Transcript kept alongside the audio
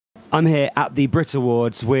I'm here at the Brit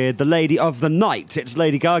Awards with the lady of the night. It's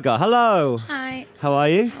Lady Gaga. Hello. Hi. How are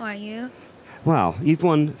you? How are you? Wow, you've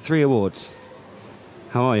won 3 awards.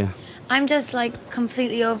 How are you? I'm just like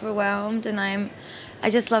completely overwhelmed, and I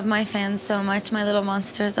just love my fans so much. My little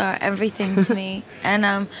monsters are everything to me, and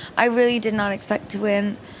I really did not expect to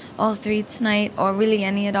win all 3 tonight, or really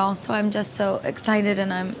any at all. So I'm just so excited,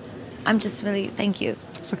 and I'm just really thank you.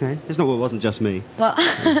 It's okay. It wasn't just me. Well,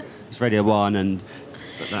 It's Radio 1 and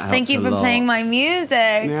that thank you for playing my music.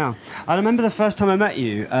 Yeah. I remember the first time I met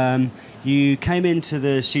you, you came into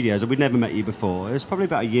the studios, and we'd never met you before. It was probably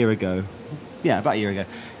about a year ago. Yeah, about a year ago.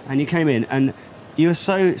 And you came in, and you were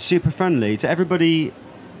so super friendly to everybody.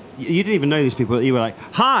 You didn't even know these people. You were like,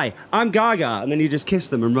 "Hi, I'm Gaga," and then you just kiss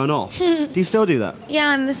them and run off. Do you still do that? Yeah,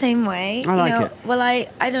 I'm the same way. I like it. Well,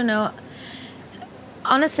 I don't know.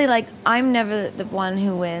 Honestly, like, I'm never the one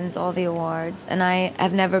who wins all the awards, and I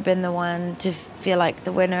have never been the one to feel like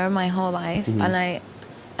the winner my whole life, and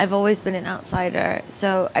I've always been an outsider.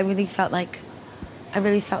 So I really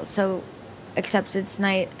felt so accepted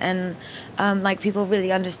tonight, and like, people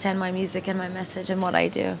really understand my music and my message and what I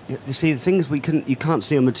do. You see, the things you can't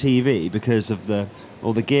see on the TV because of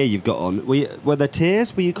all the gear you've got on. Were there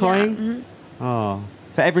tears? Were you crying? Yeah, Oh,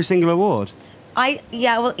 for every single award.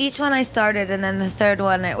 Well, each one I started, and then the third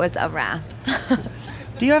one it was a wrap.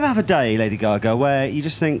 Do you ever have a day, Lady Gaga, where you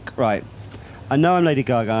just think, right, I know I'm Lady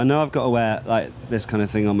Gaga, I know I've got to wear like this kind of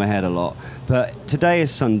thing on my head a lot, but today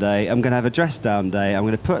is Sunday, I'm going to have a dress down day, I'm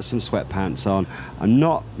going to put some sweatpants on, I'm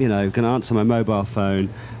not, going to answer my mobile phone,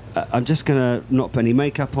 I'm just going to not put any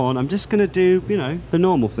makeup on, I'm just going to do, the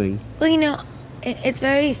normal thing? Well, it's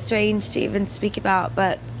very strange to even speak about,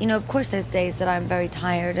 but of course there's days that I'm very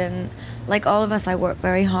tired, and like all of us, I work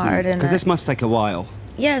very hard. Because this must take a while.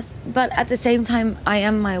 Yes, but at the same time, I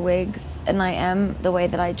am my wigs, and I am the way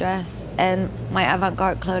that I dress, and my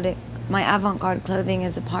avant-garde clothing. My avant-garde clothing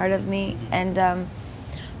is a part of me, and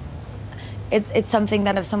it's something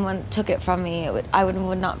that if someone took it from me, I would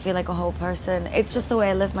not feel like a whole person. It's just the way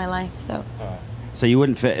I live my life. So you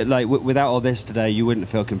wouldn't feel like without all this today, you wouldn't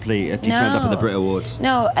feel complete if you turned up at the Brit Awards.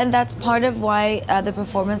 No, and that's part of why the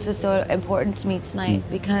performance was so important to me tonight,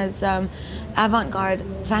 because avant-garde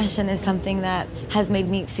fashion is something that has made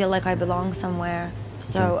me feel like I belong somewhere.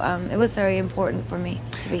 So it was very important for me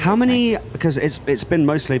to be here. How many? Because it's been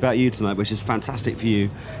mostly about you tonight, which is fantastic for you.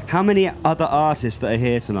 How many other artists that are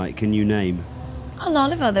here tonight can you name? A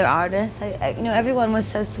lot of other artists. Everyone was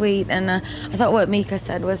so sweet, and I thought what Mika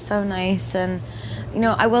said was so nice. And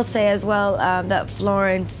I will say as well that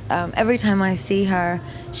Florence, every time I see her,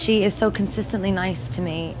 she is so consistently nice to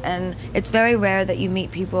me, and it's very rare that you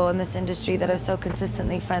meet people in this industry that are so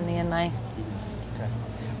consistently friendly and nice. Okay.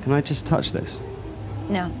 Can I just touch this?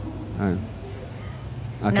 No. Oh.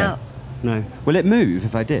 Okay. No. No. Will it move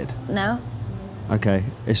if I did? No. Okay.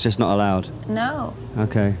 It's just not allowed. No.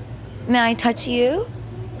 Okay. May I touch you?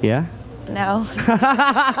 Yeah? No.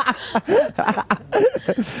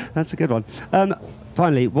 That's a good one.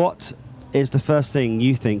 Finally, what is the first thing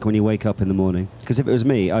you think when you wake up in the morning? Because if it was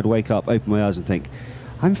me, I'd wake up, open my eyes and think,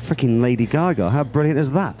 I'm freaking Lady Gaga. How brilliant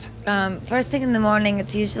is that? First thing in the morning,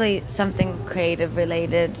 it's usually something creative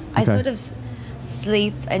related. Okay. I sort of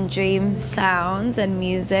sleep and dream sounds and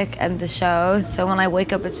music and the show. So when I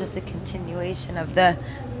wake up, it's just a continuation of the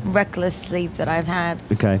reckless sleep that I've had.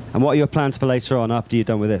 Okay. And what are your plans for later on after you're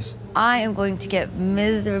done with this? I am going to get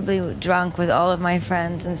miserably drunk with all of my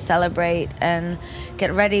friends and celebrate and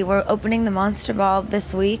get ready. We're opening the Monster Ball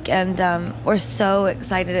this week, and we're so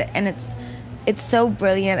excited, and it's so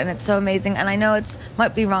brilliant and it's so amazing. And I know it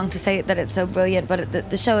might be wrong to say that it's so brilliant, but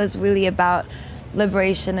the show is really about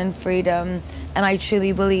liberation and freedom, and I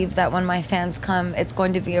truly believe that when my fans come, it's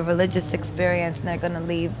going to be a religious experience, and they're going to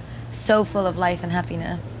leave so full of life and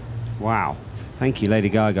happiness. Wow. Thank you, Lady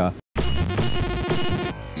Gaga.